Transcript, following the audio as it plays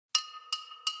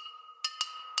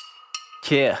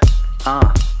Yeah,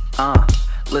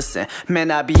 listen,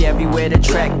 man, I be everywhere the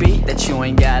track beat, that you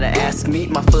ain't gotta ask me.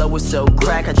 My flow is so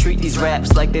crack, I treat these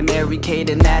raps like they Mary-Kate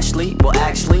and Ashley. Well,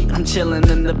 actually, I'm chillin'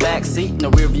 in the backseat, no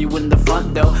rear view in the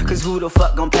front though, cause who the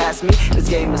fuck gon' pass me? This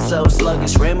game is so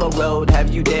sluggish, Rainbow Road,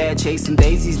 have you dared chasing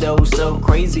daisies though? So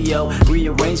crazy, yo,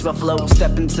 rearrange my flow,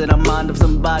 step into the mind of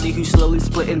somebody who's slowly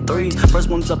splitting threes. First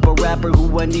one's up a rapper who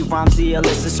when he rhymes he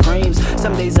elicits screams.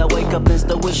 Some days I wake up and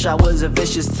still wish I was a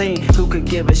vicious teen who could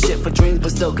give a shit for dreams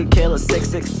but still could kill a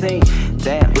 616.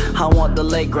 Damn, I want the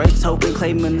late greats, hoping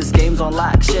claiming this game's on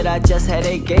lock. Shit, I just had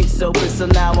 8 gates open, so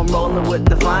now I'm rolling with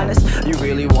the finest. You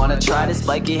really wanna try this?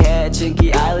 Spiky head,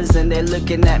 chinky eyelids, and they're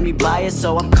looking at me biased,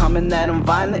 so I'm coming at them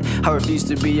violent. I refuse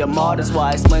to be a martyr, that's why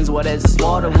I explains what is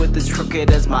smarter with as crooked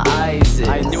as my eyes is.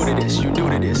 I ain't new to this, you new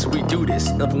to this, we do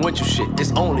this. Nothing with you shit,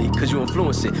 it's only cause you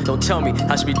influence it. Don't tell me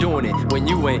I should be doing it when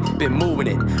you ain't been moving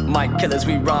it. Mic killers,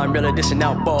 we rhyme real, dishing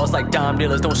out balls like dime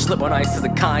dealers. Don't slip on ice as a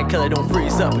kind killer, don't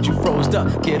freeze up, but you froze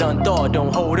up. Get unthawed,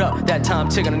 don't hold up. That time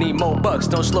ticking, I need more bucks.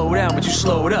 Don't slow down, but you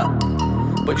slowed up.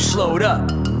 But you slowed up.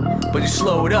 But you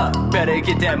slowed up. Better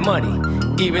get that money,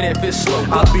 even if it's slow.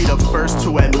 I'll be the first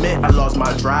to admit I lost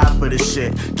my drive for this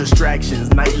shit. Distractions,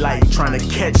 nightlight, trying to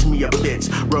catch me a bitch.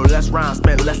 Bro, less rhyme,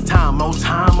 spent less time, more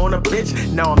time on a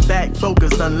bitch. Now I'm back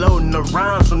focused, unloading the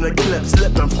rhymes from the clip.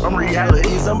 Slipping from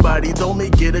reality, somebody told me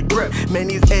get a grip. Man,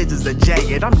 these edges are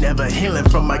jagged, I'm never healing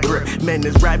from my grip. Man,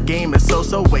 this rap game is so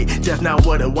wait, death not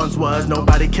what it once was.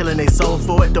 Nobody killing they soul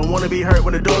for it, don't wanna be hurt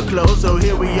when the door closed. So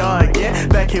here we are again,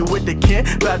 back here with the kin,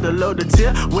 about to load the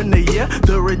tier. When the year,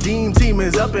 the redeemed team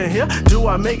is up in here. Do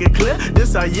I make it clear?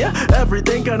 This our year,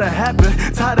 everything gonna happen.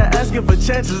 Tired of asking for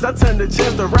chances, I turn the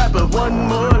chance to rap. If one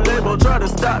more label try to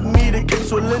stop me, the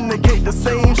case will indicate the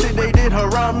same shit they did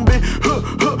Harambe.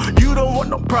 You don't want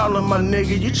no problem, my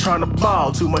nigga, you tryna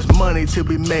ball. Too much money to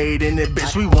be made in it,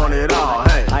 bitch, we want it all,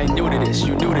 hey. I ain't new to this,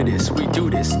 you new to this, we do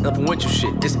this. Nothing with you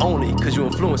shit, it's only cause you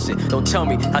influence it. Don't tell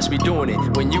me I should be doing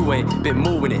it when you ain't been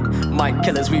moving it. Mic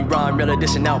killers, we rhyme real,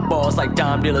 dishing out balls like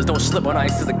dime dealers. Don't slip on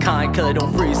ice as a kind killer,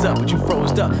 don't freeze up, but you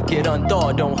froze up. Get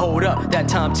unthawed, don't hold up. That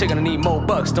time ticking, I need more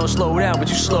bucks. Don't slow down, but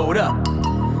you slowed up.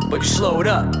 But you slowed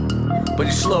up. But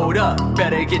you slowed up.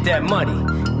 Better get that money,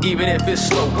 even if it's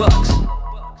slow bucks.